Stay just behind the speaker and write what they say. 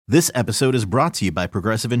This episode is brought to you by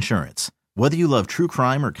Progressive Insurance. Whether you love true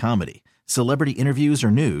crime or comedy, celebrity interviews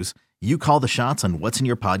or news, you call the shots on what's in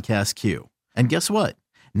your podcast queue. And guess what?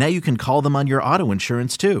 Now you can call them on your auto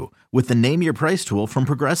insurance too with the Name Your Price tool from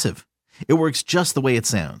Progressive. It works just the way it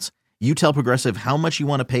sounds. You tell Progressive how much you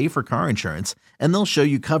want to pay for car insurance, and they'll show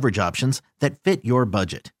you coverage options that fit your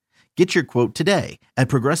budget. Get your quote today at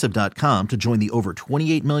Progressive.com to join the over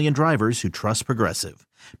 28 million drivers who trust Progressive.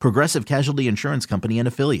 Progressive Casualty Insurance Company and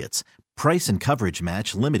Affiliates. Price and coverage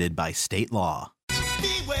match limited by state law.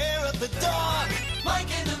 Beware of the dog,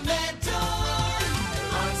 Mike and the Mad Dog,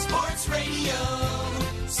 on Sports Radio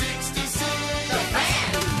 66. The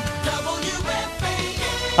Fan,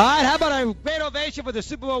 WFAN. All right, how about a great ovation for the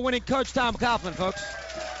Super Bowl winning coach, Tom Coughlin, folks.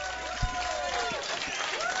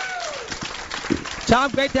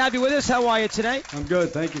 Tom, great to have you with us. How are you today? I'm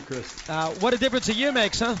good. Thank you, Chris. What a difference a year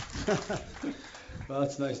makes, huh? Well,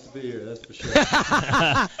 it's nice to be here, that's for sure.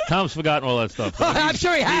 Tom's forgotten all that stuff. I'm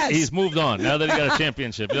sure he has. He's moved on. Now that he got a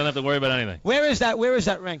championship, you don't have to worry about anything. Where is that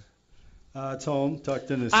ring? It's home, tucked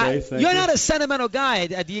in the safe. Thank You're you. not a sentimental guy.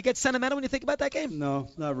 Do you get sentimental when you think about that game? No,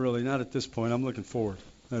 not really. Not at this point. I'm looking forward.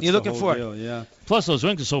 That's You're looking the forward? whole deal, yeah. Plus, those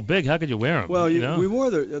rings are so big. How could you wear them? Well, you know? we wore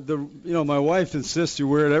my wife insists you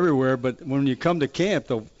wear it everywhere, but when you come to camp,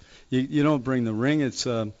 you don't bring the ring. It's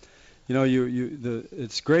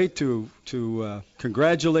it's great to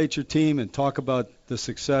congratulate your team and talk about the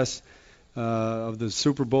success of the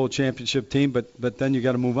Super Bowl championship team, but then you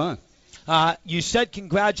got to move on. You said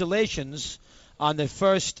congratulations on the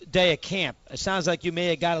first day of camp. It sounds like you may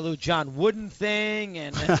have got a little John Wooden thing,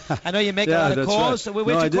 and I know you make a lot of calls. Right. So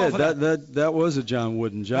no, I did. That was a John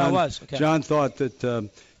Wooden. John, it was. Okay. John thought that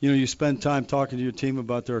you spend time talking to your team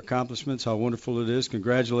about their accomplishments, how wonderful it is,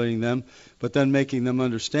 congratulating them, but then making them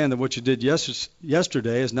understand that what you did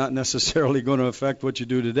yesterday is not necessarily going to affect what you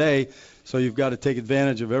do today. So you've got to take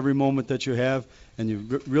advantage of every moment that you have, and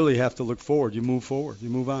you really have to look forward. You move forward. You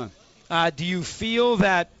move on. Do you feel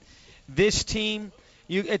that this team,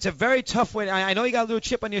 it's a very tough way. I know you got a little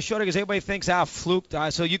chip on your shoulder because everybody thinks, fluke,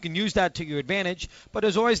 so you can use that to your advantage. But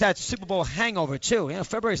there's always that Super Bowl hangover, too.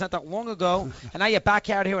 February's not that long ago, and now you're back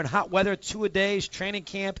out here in hot weather, 2-a-days, training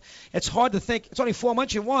camp. It's hard to think. It's only 4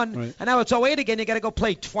 months you won, right. And now it's 08 again. You got to go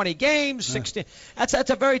play 20 games, 16. That's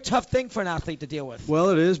a very tough thing for an athlete to deal with. Well,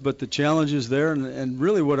 it is, but the challenge is there, and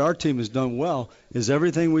really what our team has done well is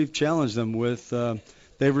everything we've challenged them with,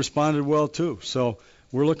 they've responded well, too. So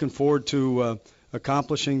we're looking forward to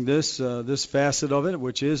accomplishing this facet of it,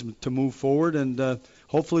 which is to move forward, and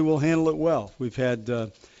hopefully we'll handle it well. We've had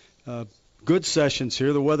good sessions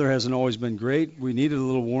here. The weather hasn't always been great. We needed a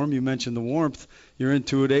little warm. You mentioned the warmth. You're in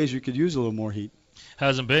 2-a-days. You could use a little more heat.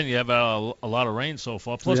 Hasn't been. You have a lot of rain so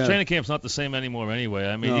far. Plus, training camp's not the same anymore anyway.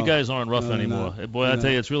 I mean, No. you guys aren't rough anymore. No. Boy, I No.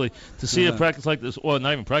 tell you, it's really to see a practice like this, or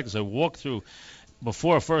not even practice, a walk through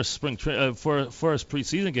before first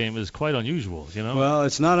preseason game is quite unusual, Well,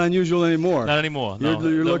 it's not unusual anymore. Not anymore. No.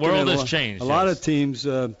 You're The looking world at has changed. A lot of teams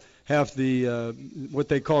have the what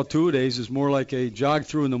they call 2-a-days is more like a jog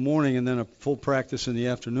through in the morning and then a full practice in the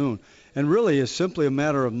afternoon. And really, it's simply a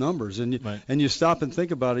matter of numbers. And you stop and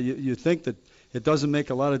think about it. You think that it doesn't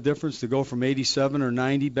make a lot of difference to go from 87 or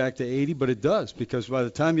 90 back to 80, but it does, because by the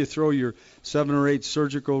time you throw your 7 or 8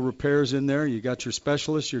 surgical repairs in there, you got your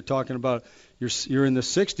specialists. You're talking about you're in the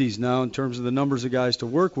 60s now in terms of the numbers of guys to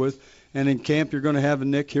work with. And in camp, you're going to have a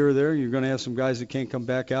nick here or there. You're going to have some guys that can't come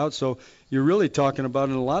back out. So you're really talking about,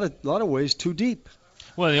 in a lot of ways, too deep.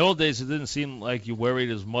 Well, in the old days, it didn't seem like you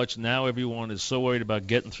worried as much. Now everyone is so worried about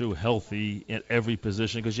getting through healthy at every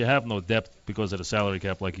position because you have no depth because of the salary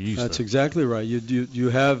cap like you used to. That's exactly right. You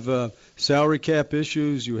have salary cap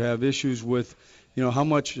issues. You have issues with, how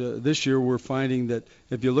much this year we're finding that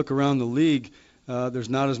if you look around the league, there's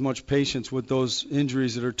not as much patience with those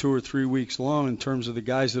injuries that are 2 or 3 weeks long in terms of the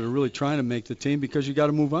guys that are really trying to make the team, because you got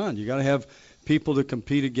to move on. You got to have people to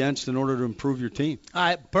compete against in order to improve your team. All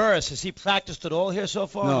right, Burris, has he practiced at all here so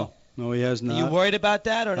far? No, he has not. Are you worried about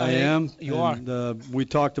that or not? I am. You are. We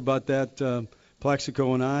talked about that,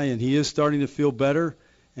 Plaxico and I, and he is starting to feel better,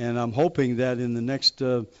 and I'm hoping that in the next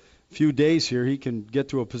few days here he can get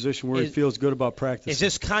to a position where he feels good about practicing. Is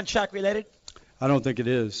this contract related? I don't think it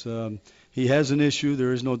is. He has an issue.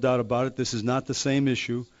 There is no doubt about it. This is not the same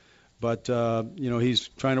issue, but he's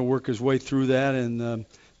trying to work his way through that, and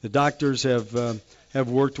the doctors have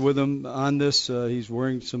worked with him on this. He's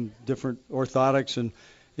wearing some different orthotics, and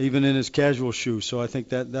even in his casual shoes. So I think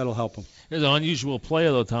that'll help him. He's an unusual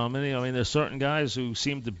player, though, Tom. I mean, there's certain guys who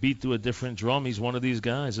seem to beat to a different drum. He's one of these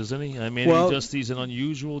guys, isn't he? I mean, he's an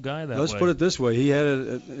unusual guy that way. Let's put it this way.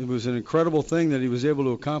 It was an incredible thing that he was able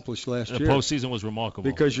to accomplish last year. The postseason was remarkable.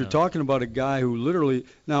 Because you're talking about a guy who literally,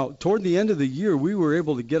 now, toward the end of the year, we were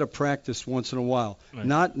able to get a practice once in a while. Right.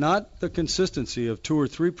 Not the consistency of 2 or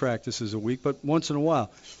 3 practices a week, but once in a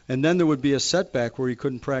while. And then there would be a setback where he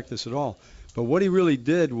couldn't practice at all. But what he really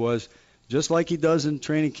did was, just like he does in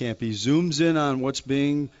training camp, he zooms in on what's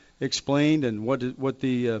being explained and what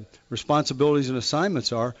the responsibilities and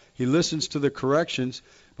assignments are. He listens to the corrections.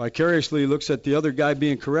 Vicariously, he looks at the other guy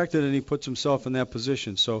being corrected, and he puts himself in that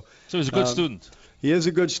position. So he's a good student. He is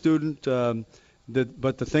a good student.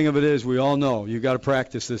 But the thing of it is, we all know you got to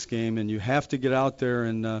practice this game, and you have to get out there.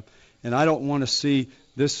 And I don't want to see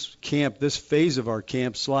this phase of our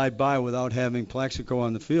camp slide by without having Plaxico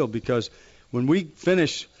on the field, because when we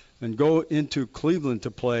finish and go into Cleveland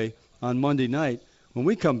to play on Monday night, when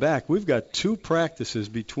we come back, we've got 2 practices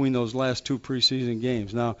between those last 2 preseason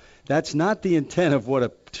games. Now, that's not the intent of what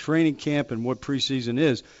a training camp and what preseason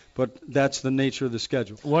is, but that's the nature of the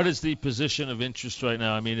schedule. What is the position of interest right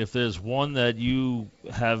now? I mean, if there's one that you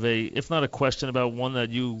have if not a question about, one that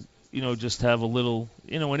you just have a little,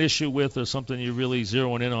 an issue with or something you're really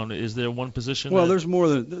zeroing in on, is there one position? Well, there's more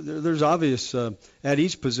than, there's obvious, at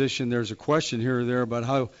each position there's a question here or there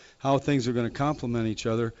about how things are going to complement each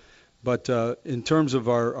other. But in terms of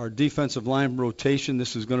our defensive line rotation,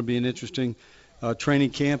 this is going to be an interesting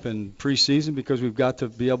training camp and preseason, because we've got to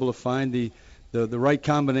be able to find the right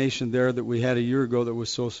combination there that we had a year ago that was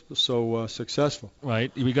so successful.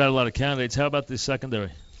 Right. We got a lot of candidates. How about the secondary?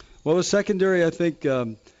 Well, the secondary, I think,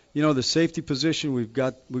 the safety position, we've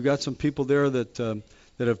got some people there that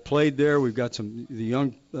have played there. We've got the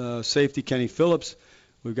young safety, Kenny Phillips.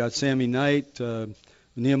 We've got Sammy Knight.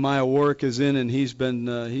 Nehemiah Warwick is in, and he's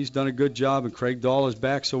done a good job, and Craig Dahl is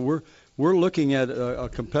back. So we're looking at a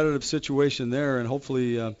competitive situation there, and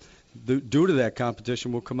hopefully due to that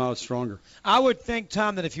competition, we'll come out stronger. I would think,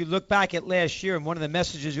 Tom, that if you look back at last year, and one of the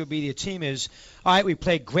messages would be to your team is, all right, we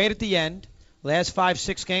played great at the end. Last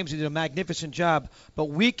 5-6 games, we did a magnificent job, but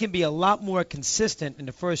we can be a lot more consistent in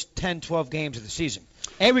the first 10, 12 games of the season.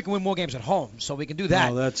 And we can win more games at home, so we can do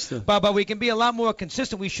that. No, but we can be a lot more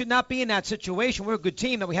consistent. We should not be in that situation. We're a good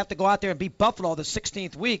team that we have to go out there and beat Buffalo the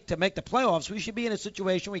 16th week to make the playoffs. We should be in a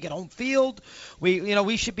situation where we get home field.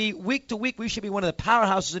 We should be week to week. We should be one of the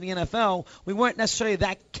powerhouses in the NFL. We weren't necessarily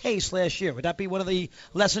that case last year. Would that be one of the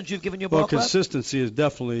lessons you've given your ball club? Well, consistency is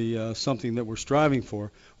definitely something that we're striving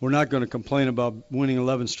for. We're not going to complain about winning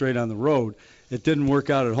 11 straight on the road. It didn't work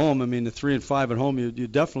out at home. I mean, the 3-5 at home, you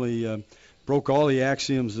definitely broke all the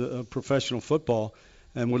axioms of professional football,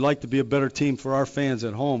 and would like to be a better team for our fans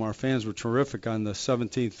at home. Our fans were terrific on the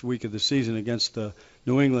 17th week of the season against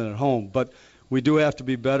New England at home. But we do have to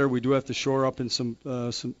be better. We do have to shore up in some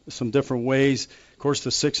different ways. Of course, the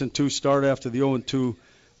 6-2 start after the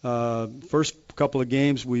 0-2 first couple of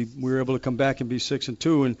games, we were able to come back and be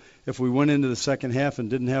 6-2. And if we went into the second half and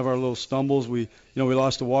didn't have our little stumbles, we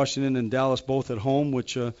lost to Washington and Dallas both at home,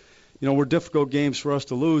 which were difficult games for us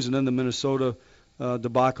to lose. And then the Minnesota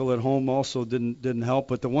debacle at home also didn't help.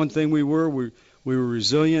 But the one thing we were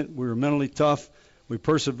resilient. We were mentally tough. We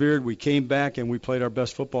persevered. We came back, and we played our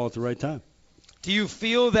best football at the right time. Do you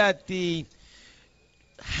feel that the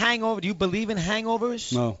hangover? Do you believe in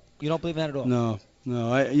hangovers? No. You don't believe in that at all? No.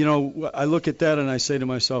 I look at that and I say to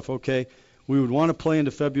myself, okay, we would want to play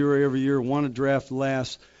into February every year, want to draft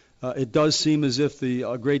last. It does seem as if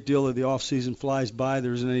a great deal of the offseason flies by.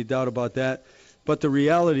 There isn't any doubt about that. But the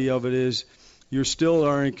reality of it is you still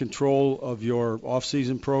are in control of your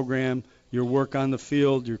offseason program, your work on the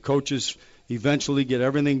field. Your coaches eventually get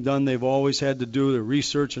everything done they've always had to do, the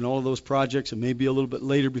research and all of those projects, and maybe a little bit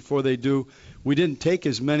later before they do. We didn't take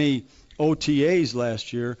as many OTAs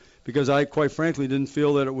last year because I, quite frankly, didn't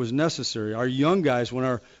feel that it was necessary. Our young guys, when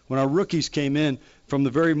our rookies came in, from the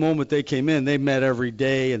very moment they came in, they met every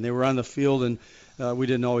day and they were on the field, and we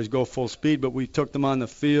didn't always go full speed, but we took them on the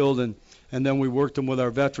field and then we worked them with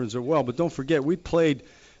our veterans as well. But don't forget, we played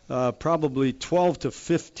probably 12 to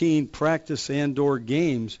 15 practice and/or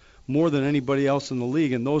games more than anybody else in the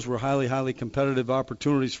league, and those were highly, highly competitive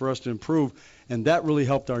opportunities for us to improve, and that really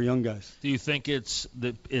helped our young guys. Do you think it's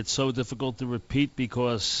so difficult to repeat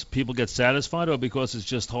because people get satisfied, or because it's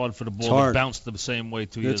just hard for the ball to bounce the same way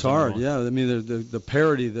 2 years ago? It's hard, yeah. I mean, the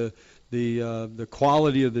parity, the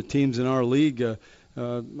quality of the teams in our league,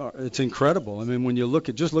 it's incredible. I mean, when you look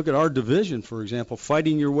at our division, for example,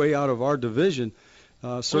 fighting your way out of our division,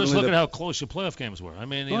 Just certainly look at how close your playoff games were. I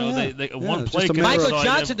mean, they one it's play. just a can matter of- Michael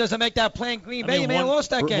decide Johnson doesn't make that play in Green Bay. mean, You may have one- lost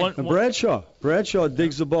that game. one- And Bradshaw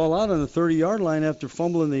digs the ball out on the 30-yard line after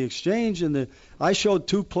fumbling the exchange. And I showed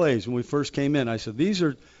 2 plays when we first came in. I said, these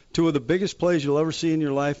are 2 of the biggest plays you'll ever see in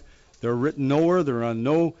your life. They're written nowhere. They're on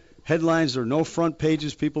no headlines. There are no front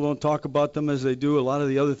pages. People don't talk about them as they do a lot of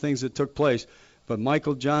the other things that took place. But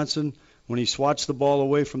Michael Johnson, when he swatched the ball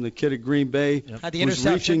away from the kid at Green Bay, Had the was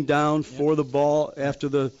interception. reaching down for the ball after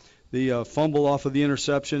the fumble off of the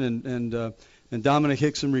interception, and Dominic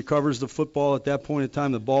Hickson recovers the football at that point in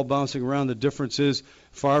time. The ball bouncing around. The difference is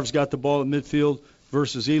Favre's got the ball at midfield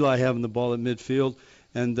versus Eli having the ball at midfield.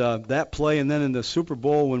 And that play, and then in the Super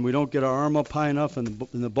Bowl when we don't get our arm up high enough and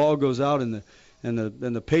the ball goes out and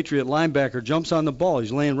the Patriot linebacker jumps on the ball.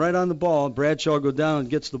 He's laying right on the ball. Bradshaw goes down and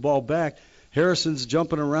gets the ball back. Harrison's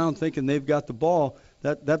jumping around thinking they've got the ball.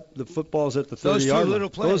 That the football's at the 30-yard line. little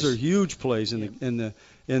plays. Those are huge plays in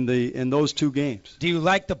those 2 games. Do you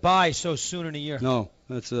like the bye so soon in a year? No,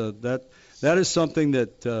 that is something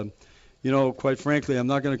that quite frankly, I'm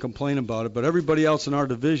not going to complain about it. But everybody else in our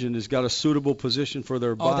division has got a suitable position for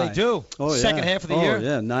their bye. Oh, they do. Oh, yeah. Second half of the Oh, year.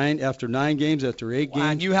 yeah, after 9 games, after 8 Wow,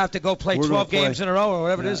 games. and you have to go play We're 12 gonna games play. in a row or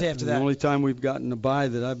whatever it is after The that. only time we've gotten a bye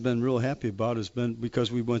that I've been real happy about has been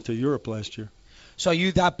because we went to Europe last year. So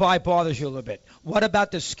that bye bothers you a little bit. What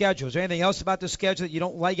about the schedule? Is there anything else about the schedule that you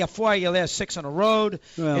don't like? You got 4 of your last 6 on the road.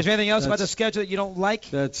 Well, is there anything else about the that's- schedule that you don't like?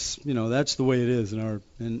 That's the way it is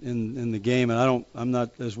in the game, and I'm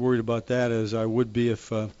not as worried about that as I would be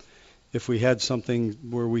if we had something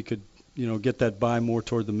where we could get that bye more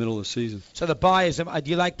toward the middle of the season. So the bye is. Do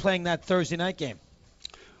you like playing that Thursday night game?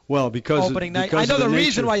 Well, because Opening night. because I know of the nature,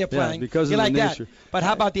 reason why you're playing. because you of like the that. nature. But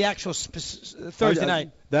how about the actual Thursday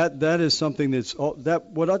night? That is something that's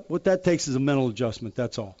what that takes is a mental adjustment.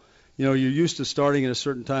 That's all. You're used to starting at a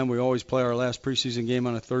certain time. We always play our last preseason game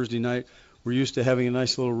on a Thursday night. We're used to having a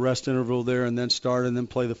nice little rest interval there and then start and then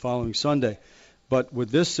play the following Sunday. But with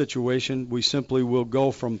this situation, we simply will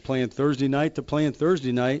go from playing Thursday night to playing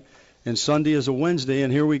Thursday night, and Sunday is a Wednesday,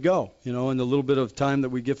 and here we go. And the little bit of time that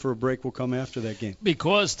we get for a break will come after that game.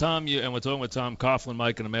 Because, Tom, and we're talking with Tom Coughlin,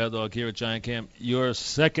 Mike, and the Mad Dog here at Giant Camp, your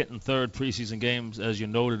second and third preseason games, as you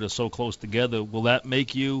noted, are so close together. Will that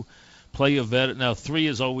make you play a vet? Now, 3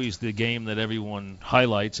 is always the game that everyone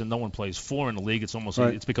highlights, and no one plays 4 in the league. It's almost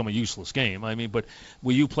Right. it's become a useless game. I mean, but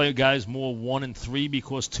will you play guys more 1 and 3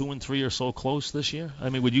 because 2 and 3 are so close this year? I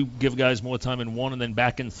mean, would you give guys more time in 1 and then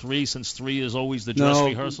back in 3 since 3 is always the dress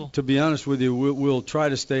rehearsal? To be honest with you, we'll try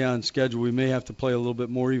to stay on schedule. We may have to play a little bit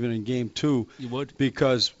more even in game 2. You would?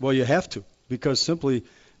 Because, well, you have to. Because simply,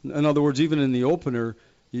 in other words, even in the opener,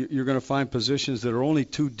 you're going to find positions that are only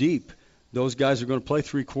 2 deep. Those guys are going to play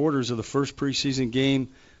 3/4 of the first preseason game.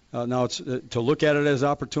 Now, it's to look at it as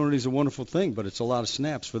opportunity is a wonderful thing, but it's a lot of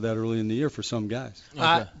snaps for that early in the year for some guys.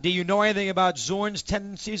 Okay. Do you know anything about Zorn's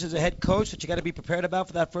tendencies as a head coach that you got to be prepared about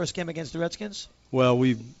for that first game against the Redskins? Well,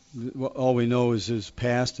 all we know is his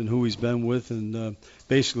past and who he's been with and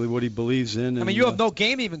basically what he believes in. I And, mean, you have no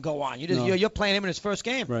game to even go on. No. You're playing him in his first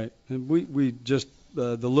game. Right. And we just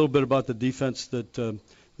the little bit about the defense that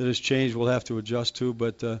has changed we'll have to adjust to,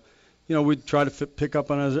 but we try to pick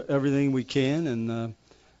up on everything we can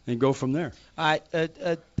and go from there. All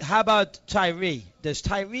right. How about Tyree? Does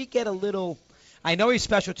Tyree get a little? I know he's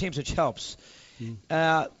special teams, which helps.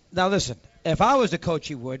 Now listen, if I was the coach,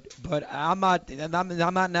 he would, but I'm not. And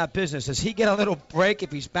I'm not in that business. Does he get a little break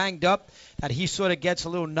if he's banged up? That he sort of gets a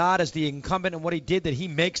little nod as the incumbent in what he did. That he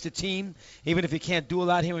makes the team, even if he can't do a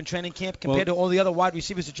lot here in training camp compared to all the other wide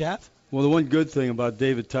receivers that you have. Well, the one good thing about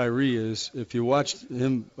David Tyree is if you watched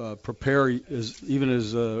him prepare as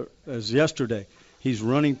yesterday, he's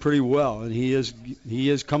running pretty well, and he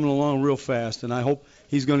is coming along real fast, and I hope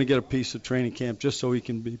he's going to get a piece of training camp just so he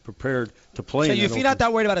can be prepared to play. So in you're that not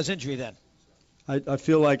that worried about his injury then? I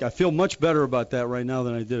feel much better about that right now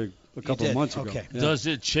than I did a couple of months ago. Okay. Yeah. Does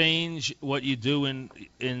it change what you do in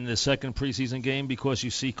the second preseason game because you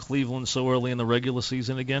see Cleveland so early in the regular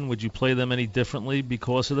season again? Would you play them any differently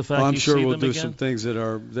because of the fact I'm you sure see we'll them do again? some things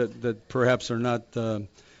that perhaps are not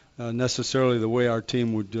necessarily the way our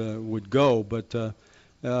team would go, but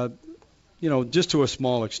just to a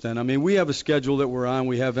small extent. I mean, we have a schedule that we're on.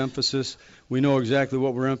 We have emphasis. We know exactly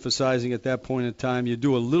what we're emphasizing at that point in time. You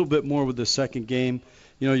do a little bit more with the second game.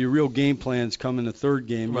 Your real game plans come in the third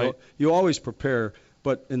game. Right. You always prepare,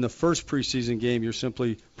 but in the first preseason game, you're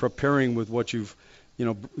simply preparing with what you've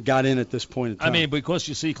got in at this point in time. I mean, because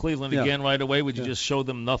you see Cleveland Yeah. again right away, would you Yeah. just show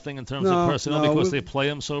them nothing in terms No, of personnel no, because we- they play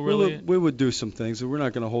them so we early? would do some things. We're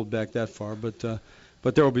not going to hold back that far, but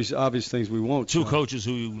there will be obvious things we won't. Two show. coaches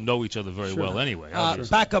who know each other very Sure. well anyway.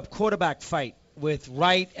 Obviously. Backup quarterback fight. with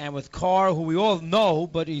Wright and with Carr, who we all know,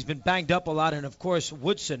 but he's been banged up a lot, and of course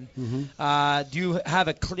Woodson. Do you have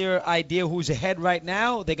a clear idea who's ahead right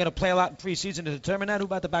now? They're going to play a lot in preseason to determine that. Who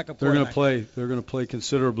about the backup quarterback? They're going to play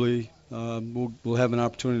considerably. We'll have an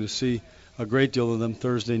opportunity to see a great deal of them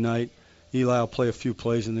Thursday night. Eli will play a few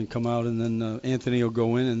plays and then come out, and then Anthony will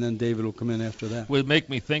go in, and then David will come in after that. Would make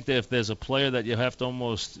me think that if there's a player that you have to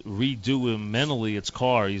almost redo him mentally, it's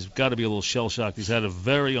Carr. He's got to be a little shell-shocked. He's had a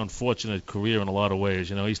very unfortunate career in a lot of ways.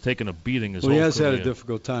 He's taken a beating his whole career. He has had a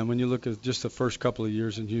difficult time. When you look at just the first couple of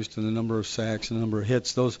years in Houston, the number of sacks and the number of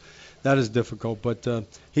hits, that is difficult. But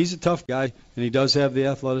he's a tough guy, and he does have the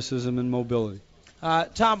athleticism and mobility.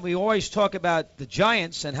 Tom, we always talk about the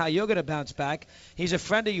Giants and how you're going to bounce back. He's a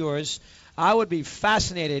friend of yours. I would be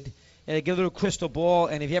fascinated to get a little crystal ball,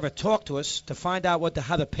 and if you ever talk to us, to find out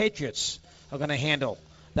how the Patriots are going to handle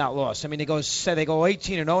that loss. I mean, they go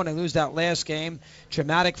 18-0 and they lose that last game,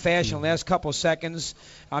 dramatic fashion, last couple of seconds.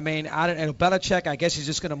 I mean, Belichick, I guess he's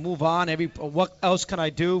just going to move on. What else can I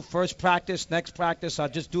do? First practice, next practice, I'll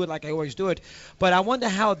just do it like I always do it. But I wonder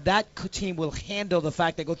how that team will handle the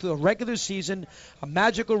fact they go through a regular season, a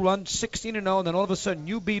magical run, 16-0, and then all of a sudden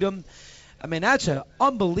you beat them. I mean, that's an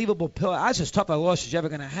unbelievable pill. That's as tough a loss as you're ever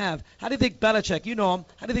going to have. How do you think Belichick, you know him,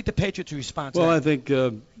 how do you think the Patriots respond to that? Well, I think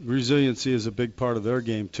resiliency is a big part of their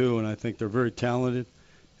game, too, and I think they're very talented.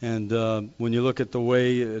 And when you look at the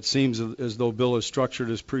way it seems as though Bill has structured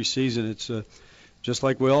his preseason, it's just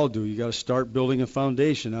like we all do. You got to start building a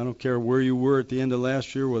foundation. I don't care where you were at the end of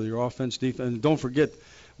last year, whether your offense, defense, and don't forget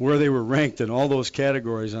where they were ranked in all those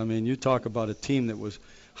categories. I mean, you talk about a team that was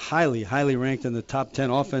highly, highly ranked in the top 10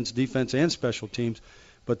 offense, defense, and special teams.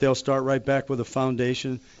 But they'll start right back with a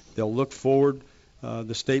foundation. They'll look forward.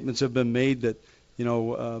 The statements have been made that,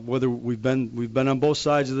 whether we've been on both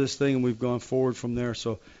sides of this thing and we've gone forward from there.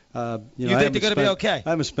 So, you think they're going to be okay? I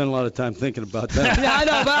haven't spent a lot of time thinking about that. Yeah, I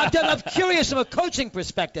know, but I'm curious from a coaching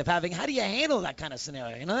perspective. How do you handle that kind of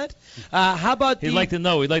scenario? You know that? How about He'd like to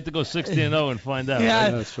know. He'd like to go 60-0 and find out. Yeah,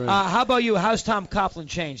 right? That's right. How about you? How's Tom Coughlin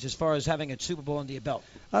changed as far as having a Super Bowl under your belt?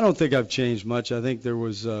 I don't think I've changed much. I think there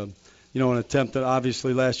was, an attempt that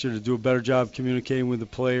obviously last year to do a better job communicating with the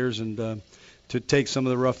players and to take some of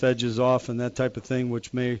the rough edges off and that type of thing,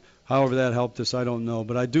 which however that helped us, I don't know.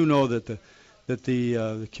 But I do know that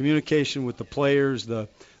the communication with the players,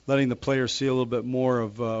 letting the players see a little bit more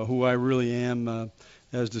of who I really am,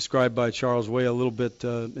 as described by Charles Way a little bit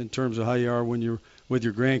in terms of how you are when you're with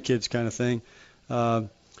your grandkids kind of thing.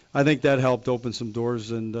 I think that helped open some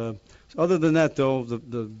doors. And other than that, though,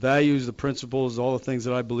 the values, the principles, all the things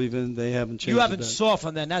that I believe in, they haven't changed. You haven't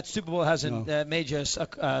softened then. That Super Bowl hasn't made you a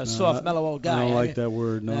soft, mellow old guy. I don't like that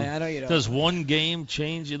word, no. I know you don't. Does one game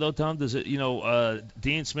change you, though, Tom? Does it,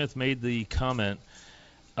 Dean Smith made the comment,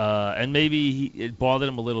 and maybe it bothered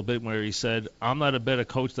him a little bit where he said, I'm not a better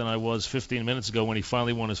coach than I was 15 minutes ago when he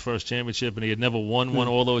finally won his first championship, and he had never won one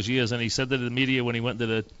all those years. And he said that to the media when he went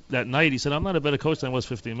to that night, he said, I'm not a better coach than I was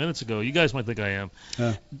 15 minutes ago. You guys might think I am.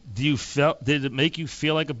 Did it make you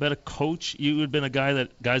feel like a better coach? You had been a guy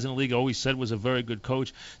that guys in the league always said was a very good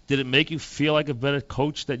coach. Did it make you feel like a better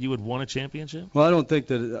coach that you had won a championship? Well, I don't think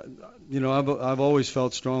that, I've always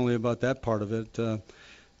felt strongly about that part of it.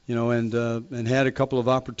 And had a couple of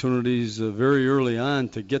opportunities very early on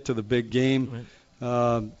to get to the big game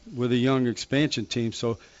with a young expansion team.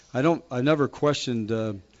 So I never questioned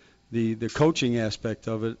the coaching aspect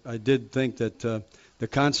of it. I did think that the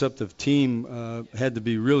concept of team had to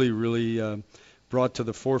be really, really brought to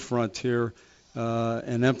the forefront here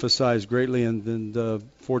and emphasized greatly. And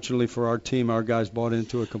fortunately for our team, our guys bought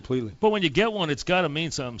into it completely. But when you get one, it's got to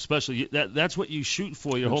mean something special. That's what you shoot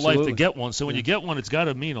for your whole life, to get one. So when you get one, it's got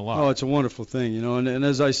to mean a lot. Oh, it's a wonderful thing, And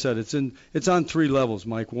as I said, it's on three levels,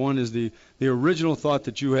 Mike. One is the original thought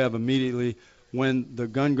that you have immediately when the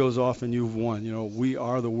gun goes off and you've won. We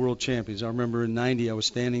are the world champions. I remember in '90, I was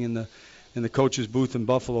standing in the coach's booth in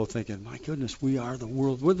Buffalo thinking, my goodness, we are the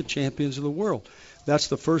world. We're the champions of the world. That's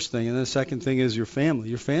the first thing. And the second thing is your family.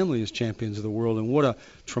 Your family is champions of the world. And what a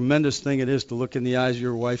tremendous thing it is to look in the eyes of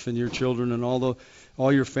your wife and your children and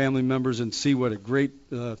all your family members and see what a great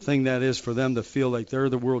thing that is for them to feel like they're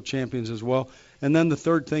the world champions as well. And then the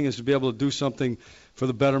third thing is to be able to do something for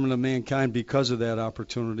the betterment of mankind because of that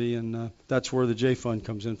opportunity, and that's where the J Fund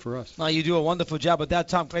comes in for us. Now, you do a wonderful job with that,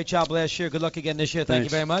 Tom. Great job last year. Good luck again this year. Thank you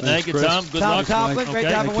very much. Thank you, Tom. Good Tom luck. Coughlin, great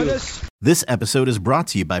job with us. This episode is brought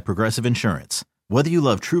to you by Progressive Insurance. Whether you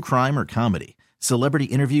love true crime or comedy, celebrity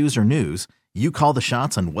interviews or news, you call the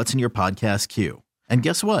shots on what's in your podcast queue. And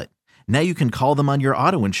guess what? Now you can call them on your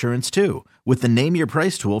auto insurance too with the Name Your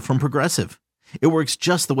Price tool from Progressive. It works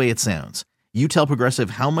just the way it sounds. You tell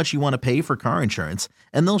Progressive how much you want to pay for car insurance,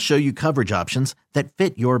 and they'll show you coverage options that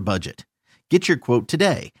fit your budget. Get your quote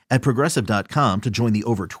today at Progressive.com to join the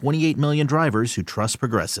over 28 million drivers who trust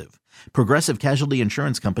Progressive. Progressive Casualty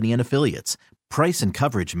Insurance Company and Affiliates. Price and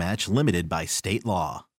coverage match limited by state law.